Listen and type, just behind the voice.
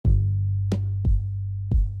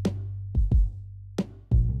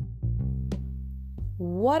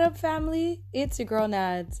What up, family? It's your girl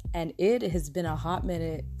Nads, and it has been a hot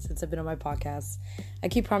minute since I've been on my podcast. I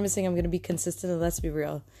keep promising I'm going to be consistent, and let's be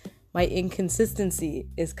real, my inconsistency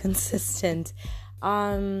is consistent.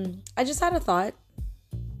 I just had a thought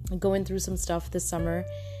going through some stuff this summer,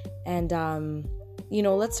 and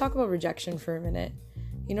let's talk about rejection for a minute.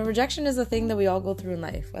 Rejection is a thing that we all go through in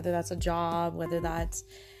life, whether that's a job, whether that's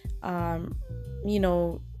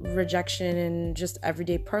rejection in just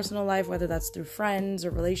everyday personal life, whether that's through friends or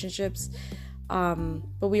relationships.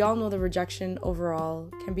 But we all know the rejection overall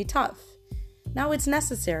can be tough. Now it's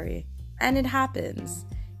necessary and it happens.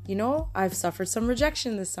 I've suffered some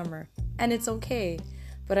rejection this summer and it's okay.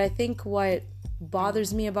 But I think what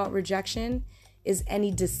bothers me about rejection is any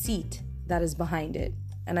deceit that is behind it.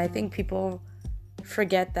 And I think people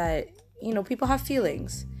forget that, people have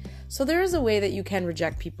feelings. So there is a way that you can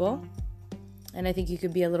reject people. And I think you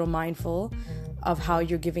could be a little mindful of how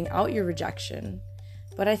you're giving out your rejection.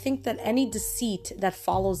 But I think that any deceit that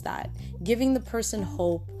follows that, giving the person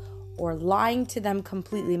hope or lying to them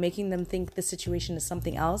completely, making them think the situation is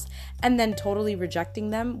something else, and then totally rejecting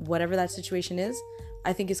them, whatever that situation is,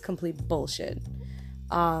 I think is complete bullshit.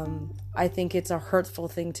 I think it's a hurtful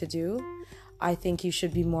thing to do. I think you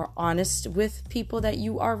should be more honest with people that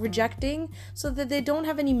you are rejecting so that they don't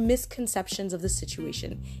have any misconceptions of the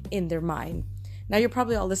situation in their mind. Now you're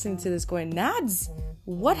probably all listening to this going, Nads,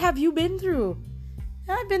 what have you been through?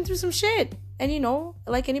 I've been through some shit. And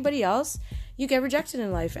like anybody else, you get rejected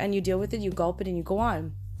in life and you deal with it, you gulp it, and you go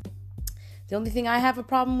on. The only thing I have a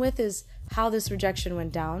problem with is how this rejection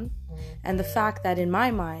went down and the fact that in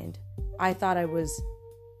my mind, I thought I was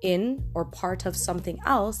in or part of something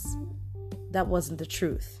else that wasn't the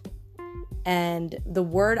truth. And the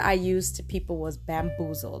word I used to people was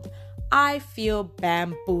bamboozled. I feel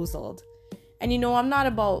bamboozled. And I'm not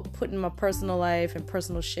about putting my personal life and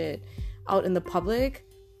personal shit out in the public,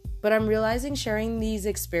 but I'm realizing sharing these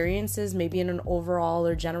experiences maybe in an overall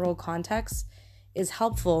or general context is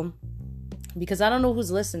helpful because I don't know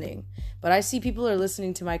who's listening, but I see people are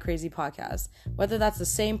listening to my crazy podcast. Whether that's the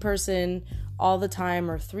same person all the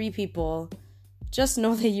time or 3 people, just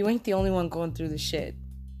know that you ain't the only one going through the shit,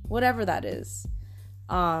 whatever that is.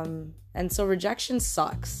 And so rejection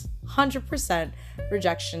sucks. 100%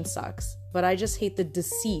 rejection sucks. But I just hate the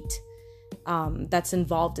deceit that's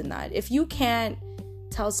involved in that. If you can't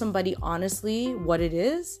tell somebody honestly what it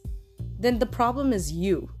is, then the problem is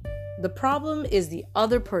you. The problem is the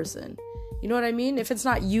other person. You know what I mean? If it's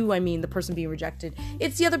not you, I mean the person being rejected,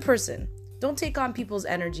 it's the other person. Don't take on people's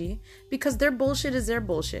energy because their bullshit is their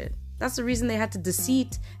bullshit. That's the reason they had to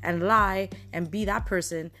deceit and lie and be that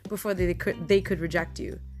person before they could reject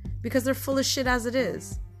you. Because they're full of shit as it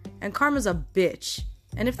is. And karma's a bitch.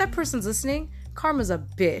 And if that person's listening, karma's a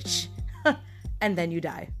bitch. And then you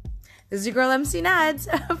die. This is your girl MC Nads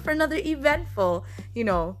for another eventful,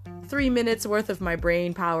 3 minutes worth of my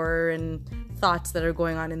brain power and thoughts that are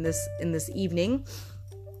going on in this evening.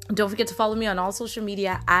 Don't forget to follow me on all social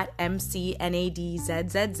media at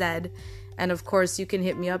MCNADZZZ. And of course, you can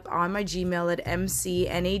hit me up on my Gmail at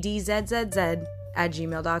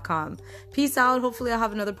mcnadzzzz@gmail.com. Peace out. Hopefully I'll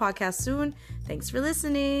have another podcast soon. Thanks for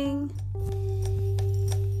listening.